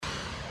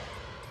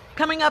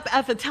Coming up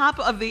at the top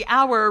of the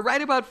hour,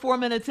 right about 4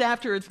 minutes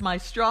after, it's my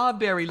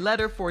strawberry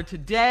letter for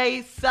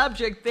today.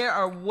 Subject, there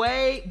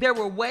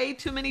were way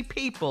too many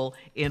people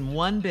in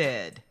one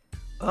bed.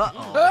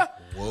 Uh-oh.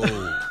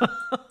 Whoa.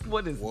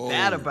 What is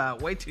that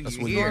about? Wait till That's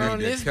you when hear. you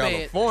need that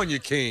California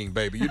king,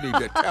 baby. You need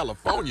that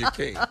California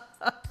king.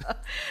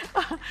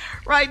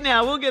 Right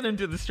now, we'll get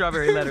into the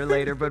strawberry letter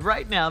later, but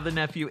right now, the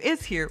nephew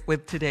is here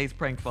with today's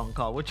prank phone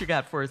call. What you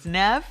got for us,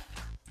 Neff?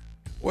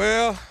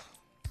 Well,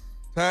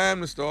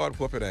 time to start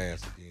whooping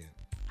ass again.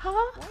 Huh?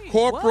 Wait,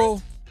 Corporal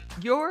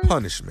what? Yours?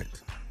 Punishment.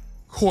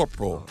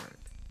 Corporal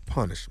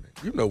Punishment.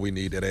 You know we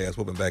need that ass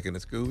whooping back in the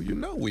school. You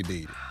know we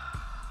need it.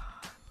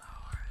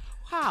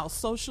 How?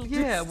 Social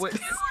Yeah,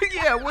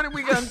 distance? what are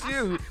we going to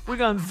do? We're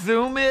going to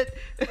Zoom it?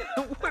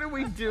 What are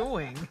we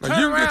doing? Now, Turn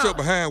you can get around. your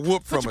behind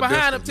whooped Put from your a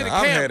behind distance. up to the Now,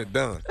 I've camera. had it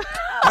done.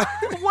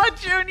 What,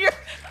 Junior?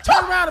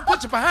 Turn around and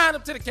put your behind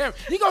up to the camera.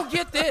 You gonna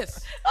get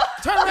this.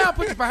 Turn around and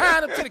put your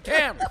behind up to the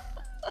camera.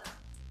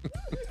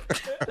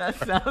 That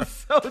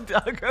sounds so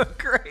doggone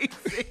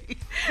crazy.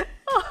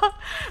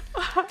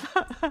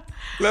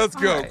 Let's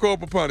go. All right.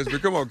 Corporal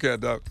Punishment. Come on, cat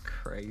dog.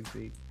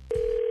 Crazy.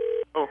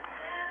 Oh,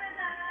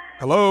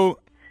 Hello.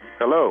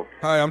 hello.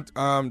 Hi, I'm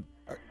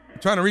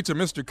trying to reach a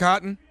Mr.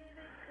 Cotton.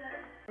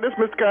 This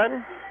Mr.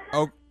 Cotton?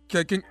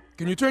 Okay, can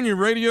you turn your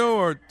radio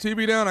or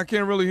TV down? I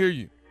can't really hear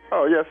you.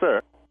 Oh, yes,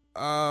 sir.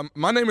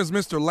 My name is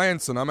Mr.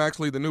 Lanson. I'm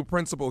actually the new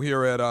principal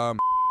here at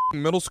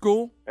middle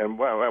school. And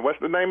what's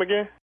the name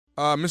again?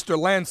 Mr.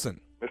 Lanson.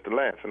 Mr.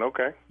 Lanson,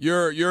 okay.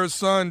 Your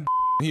son,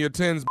 he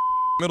attends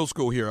middle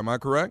school here. Am I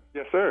correct?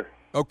 Yes, sir.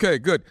 Okay,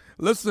 good.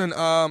 Listen,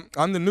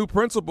 I'm the new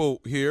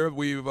principal here.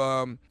 We've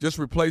just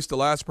replaced the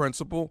last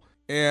principal,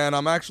 and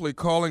I'm actually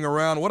calling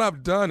around. What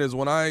I've done is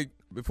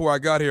before I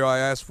got here, I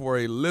asked for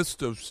a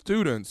list of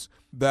students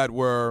that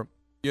were,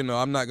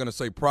 I'm not going to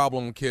say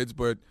problem kids,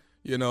 but,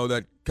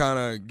 that kind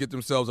of get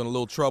themselves in a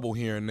little trouble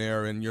here and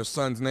there, and your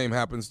son's name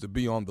happens to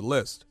be on the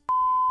list.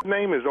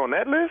 Name is on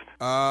that list?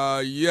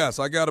 Yes,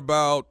 I got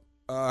about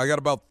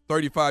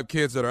 35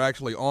 kids that are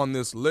actually on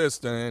this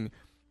list, and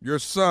your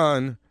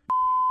son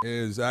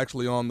is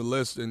actually on the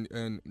list,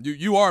 and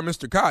you are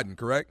Mr. Cotton,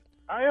 correct?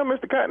 I am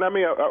Mr. Cotton. I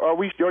mean,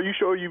 are you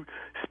sure you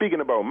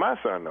speaking about my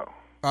son, though?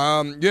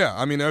 Yeah.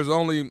 I mean, there's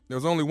only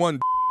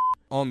one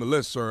on the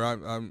list, sir.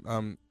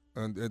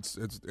 And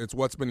it's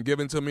what's been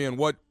given to me, and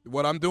what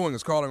I'm doing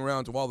is calling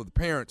around to all of the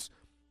parents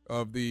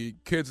of the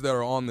kids that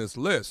are on this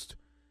list,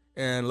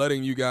 and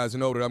letting you guys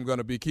know that I'm going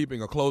to be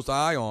keeping a close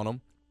eye on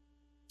them,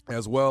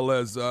 as well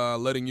as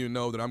letting you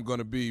know that I'm going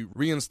to be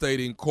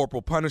reinstating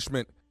corporal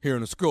punishment here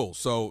in the school.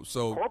 So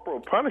Corporal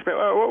Punishment?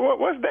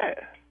 What's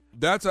that?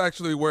 that's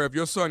actually where if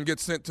your son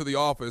gets sent to the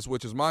office,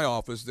 which is my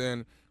office,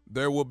 then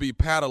there will be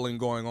paddling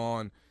going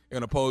on,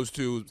 in opposed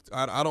to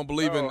I don't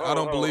believe in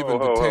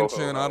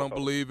detention. I don't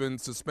believe in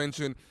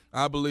suspension.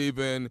 I believe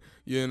in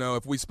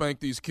if we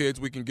spank these kids,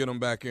 we can get them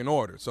back in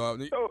order. So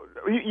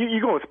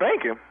You gonna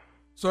spank him?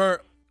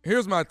 sir,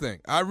 here's my thing.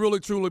 I really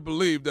truly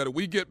believe that if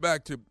we get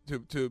back to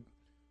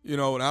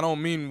and I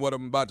don't mean what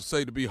I'm about to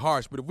say to be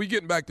harsh, but if we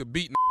get back to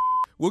beating,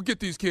 we'll get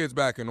these kids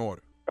back in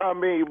order. I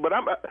mean, but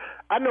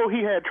I know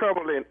he had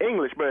trouble in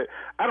English, but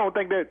I don't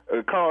think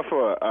that calls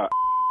for a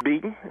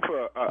beating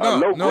for a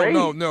low grade.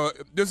 No.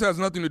 This has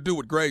nothing to do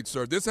with grades,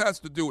 sir. This has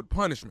to do with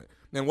punishment.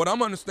 And what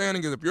I'm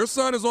understanding is if your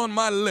son is on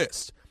my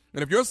list,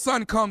 and if your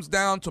son comes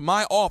down to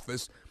my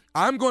office,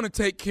 I'm going to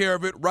take care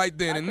of it right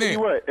then and there.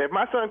 Tell you what, if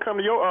my son come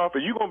to your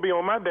office, you gonna be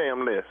on my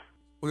damn list.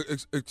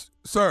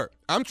 Sir,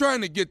 I'm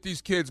trying to get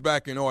these kids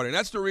back in order, and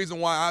that's the reason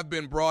why I've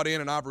been brought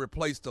in and I've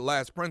replaced the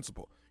last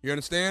principal. You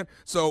understand?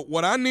 So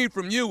what I need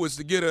from you is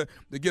to get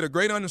a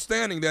great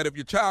understanding that if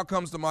your child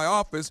comes to my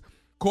office,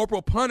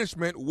 corporal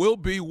punishment will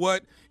be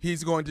what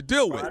he's going to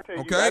deal with.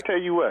 I tell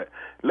you what,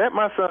 let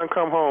my son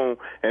come home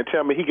and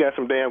tell me he got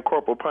some damn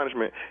corporal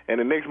punishment, and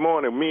the next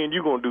morning, me and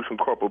you gonna do some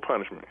corporal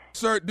punishment.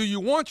 Sir, do you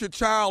want your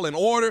child in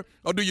order,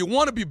 or do you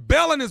want to be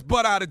bailing his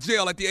butt out of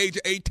jail at the age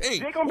of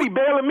 18? They're gonna be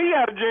bailing me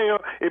out of jail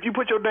if you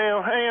put your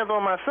damn hands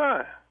on my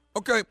son.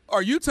 Okay,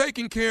 are you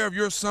taking care of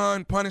your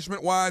son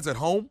punishment-wise at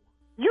home?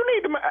 You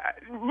need to.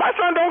 My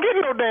son don't get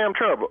in no damn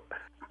trouble.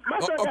 My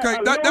son Okay,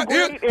 got a low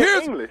grade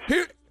in English.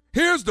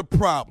 Here's the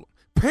problem.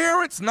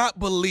 Parents not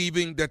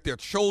believing that their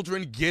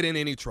children get in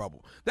any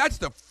trouble. That's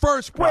the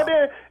first Well,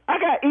 problem. then, I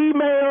got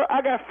email,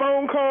 I got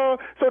phone call.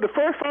 So the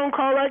first phone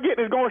call I get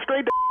is going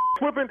straight to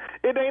whipping.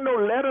 It ain't no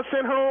letter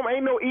sent home,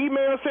 ain't no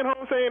email sent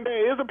home saying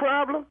there is a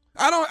problem.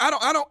 I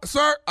don't,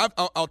 sir. I'm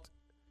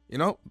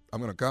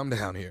gonna calm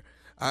down here.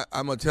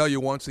 I'm gonna tell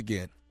you once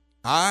again.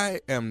 I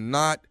am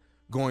not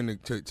going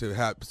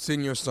to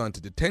send your son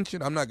to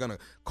detention. I'm not gonna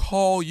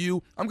call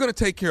you. I'm gonna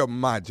take care of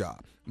my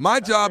job.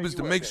 My job is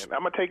to make sure. I'm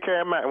going to take care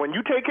of mine. When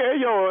you take care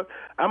of yours,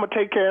 I'm going to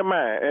take care of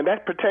mine. And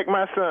that's protect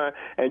my son.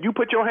 And you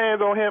put your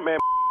hands on him, and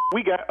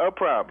we got a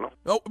problem.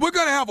 Oh, we're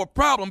going to have a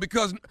problem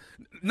because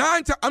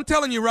I'm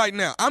telling you right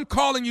now, I'm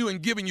calling you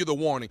and giving you the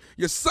warning.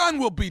 Your son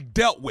will be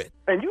dealt with.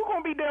 And you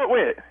going to be dealt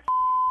with.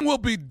 Will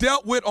be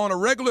dealt with on a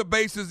regular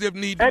basis if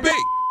need and be.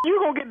 You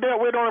going to get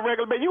dealt with on a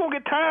regular basis. You going to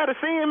get tired of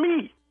seeing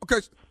me.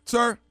 Okay,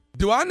 sir,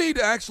 Do I need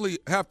to actually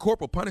have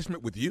corporal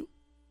punishment with you?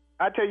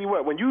 I tell you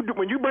what, when you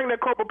bring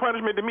that corporal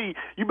punishment to me,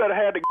 you better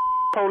have the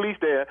police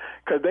there,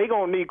 because they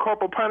going to need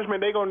corporal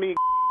punishment. They going to need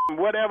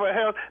whatever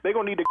else. They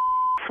going to need the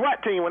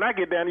SWAT team when I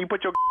get down. You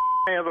put your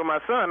hands on my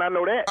son. I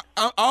know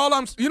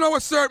that. You know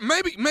what, sir?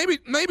 Maybe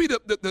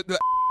the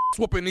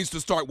whooping needs to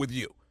start with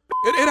you.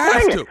 It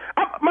has to.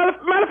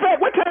 Matter of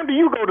fact, what time do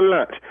you go to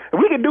lunch?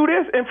 We can do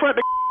this in front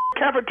of the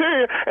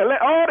cafeteria and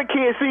let all the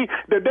kids see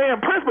the damn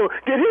principal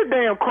get his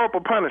damn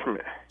corporal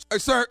punishment.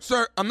 Sir,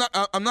 I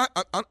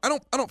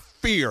don't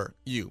fear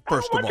you,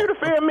 first of all. I don't want you to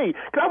fear me,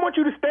 because I want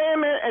you to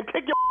stand there and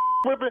take your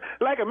whipping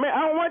like a man.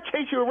 I don't want to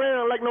chase you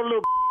around like no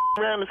little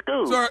around the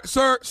school.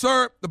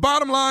 Sir, the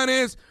bottom line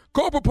is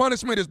corporal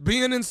punishment is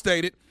being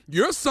instated.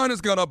 Your son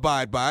is going to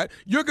abide by it.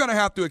 You're going to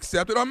have to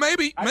accept it. Or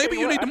maybe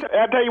you need to...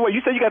 I'll tell you what,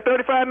 you said you got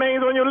 35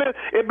 names on your list?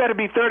 It better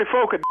be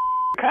 34, because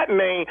Cotton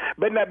name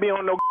better not be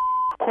on no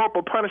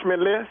corporal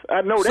punishment list.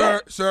 I know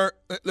that. Sir,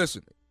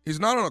 listen. He's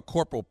not on a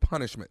corporal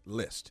punishment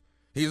list.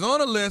 He's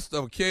on a list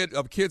of kids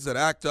that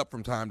act up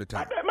from time to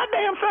time. My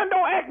damn son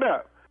don't act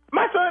up.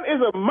 My son is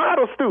a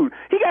model student.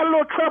 He got a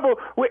little trouble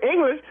with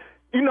English,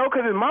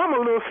 because his mama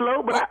a little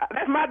slow, but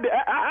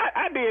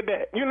I did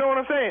that. You know what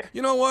I'm saying?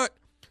 You know what?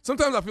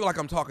 Sometimes I feel like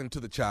I'm talking to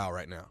the child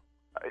right now.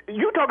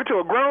 You talking to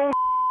a grown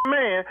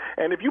man,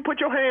 and if you put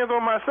your hands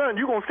on my son,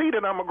 you're going to see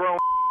that I'm a grown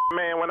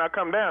man when I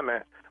come down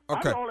there.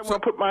 Okay. I'm the only one to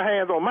put my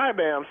hands on my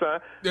damn son.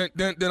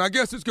 Then I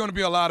guess it's going to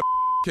be a lot of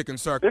kicking,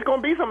 sir. There's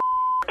going to be some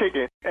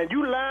kicking, and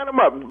you line them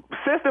up.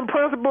 Assistant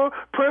principal,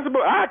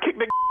 I kick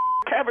the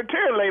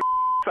cafeteria lady.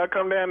 I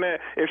come down there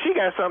if she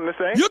got something to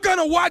say. You're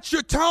gonna watch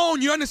your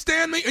tone. You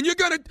understand me? And you're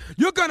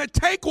gonna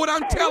take what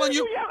I'm telling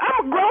you.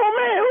 I'm a grown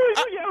man. Who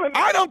are you yelling at?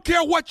 I don't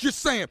care what you're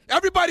saying.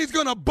 Everybody's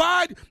gonna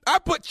abide. I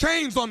put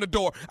chains on the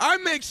door. I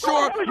make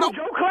sure. You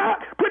Joe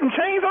Clark putting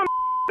chains on the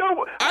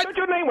door? I thought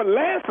your name was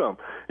Lansom.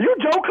 You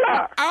Joe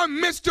Clark.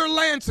 I'm Mr.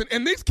 Lanson,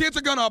 and these kids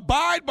are gonna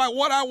abide by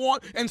what I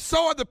want, and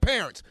so are the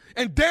parents.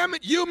 And damn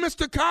it, you,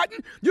 Mr. Cotton,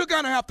 you're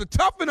gonna have to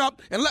toughen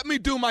up and let me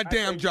do my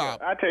damn job.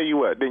 I tell you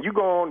what, then you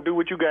go on do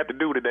what you got to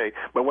do today.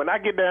 But when I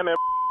get down there,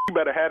 you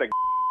better have the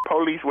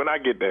police when I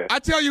get there. I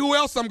tell you who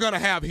else I'm gonna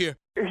have here.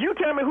 If you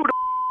tell me who the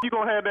you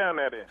gonna have down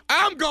there then?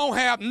 I'm gonna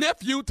have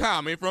Nephew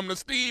Tommy from the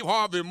Steve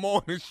Harvey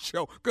Morning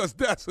Show, because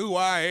that's who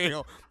I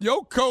am.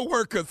 Your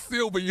coworker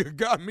Sylvia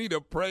got me to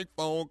prank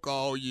phone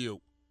call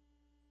you.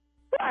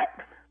 What?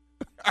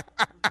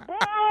 Boy,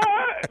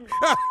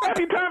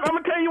 every time, I'm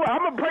gonna tell you what, I'm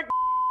gonna break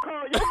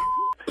call you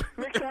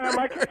next time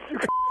I catch you.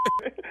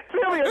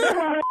 Sylvia, that's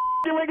why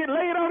you ain't get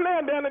laid on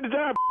there down at the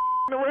job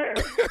around.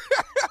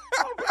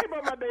 I don't play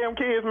about my damn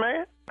kids,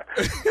 man.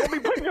 Don't be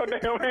putting your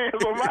damn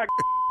hands on my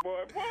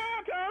boy. Boy,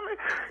 Tommy.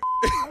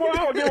 Boy,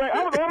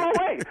 I was on my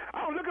way.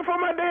 I was looking for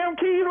my damn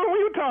keys when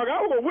we were talking.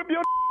 I was gonna whip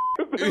your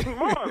this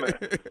morning.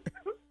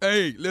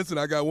 Hey, listen,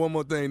 I got one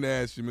more thing to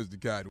ask you,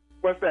 Mr. Cotton.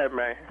 What's that,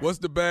 man? What's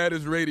the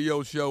baddest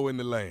radio show in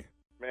the land?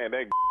 Man,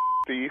 that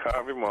Steve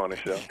Harvey Morning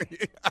Show.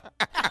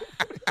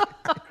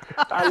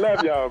 I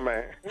love y'all,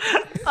 man.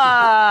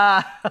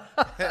 I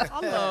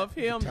love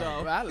him,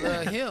 though. I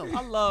love him.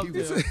 I love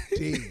him.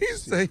 He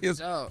say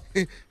his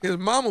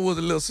mama was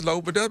a little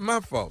slow, but that's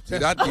my fault. See,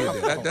 I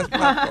did that. That's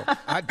my fault.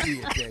 I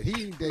did that.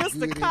 He ain't that Mr.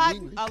 good Cotton,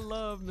 in English. I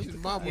love Mr. His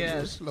mama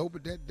Yes. was a little slow,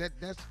 but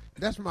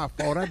that's my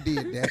fault. I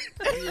did that.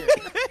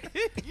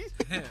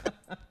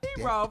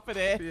 He wrong for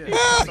that.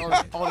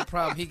 The only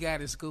problem he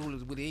got in school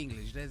is with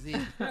English. That's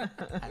it.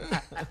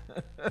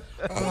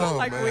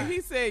 When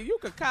he said, you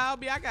could call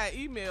me, I got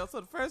email,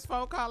 so the first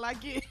phone call I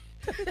get.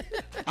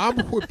 I'm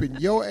whipping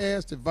your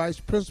ass, the vice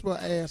principal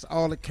ass,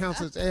 all the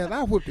counselors' ass.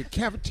 I whipped the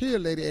cafeteria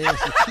lady ass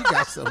if she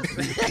got something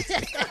to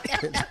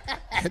do.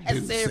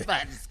 That's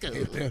everybody in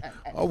school.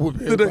 I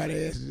whip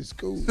everybody ass in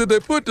school. Did they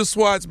put the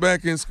SWATs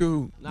back in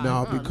school?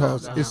 No,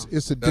 because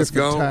it's a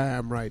different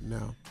time right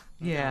now.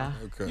 Yeah.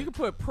 Okay. You can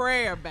put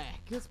prayer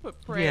back. Just put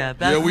prayer. Yeah,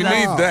 back. we need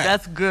that.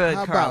 That's good,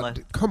 How Carla.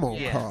 about come on,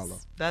 Yes, Carla.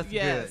 that's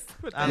Yes, good.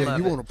 put I that- love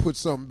You it. want to put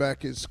something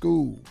back in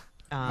school.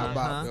 How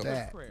about Uh-huh.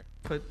 that? Prayer.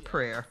 Put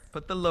prayer.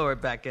 Put the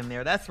Lord back in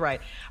there. That's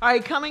right. All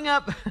right, coming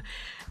up,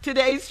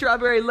 today's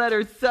Strawberry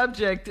Letter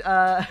subject,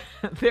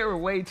 there were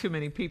way too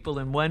many people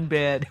in one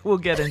bed. We'll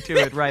get into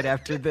it right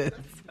after this.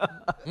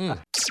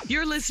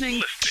 You're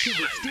listening to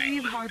the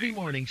Steve Harvey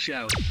Morning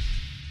Show.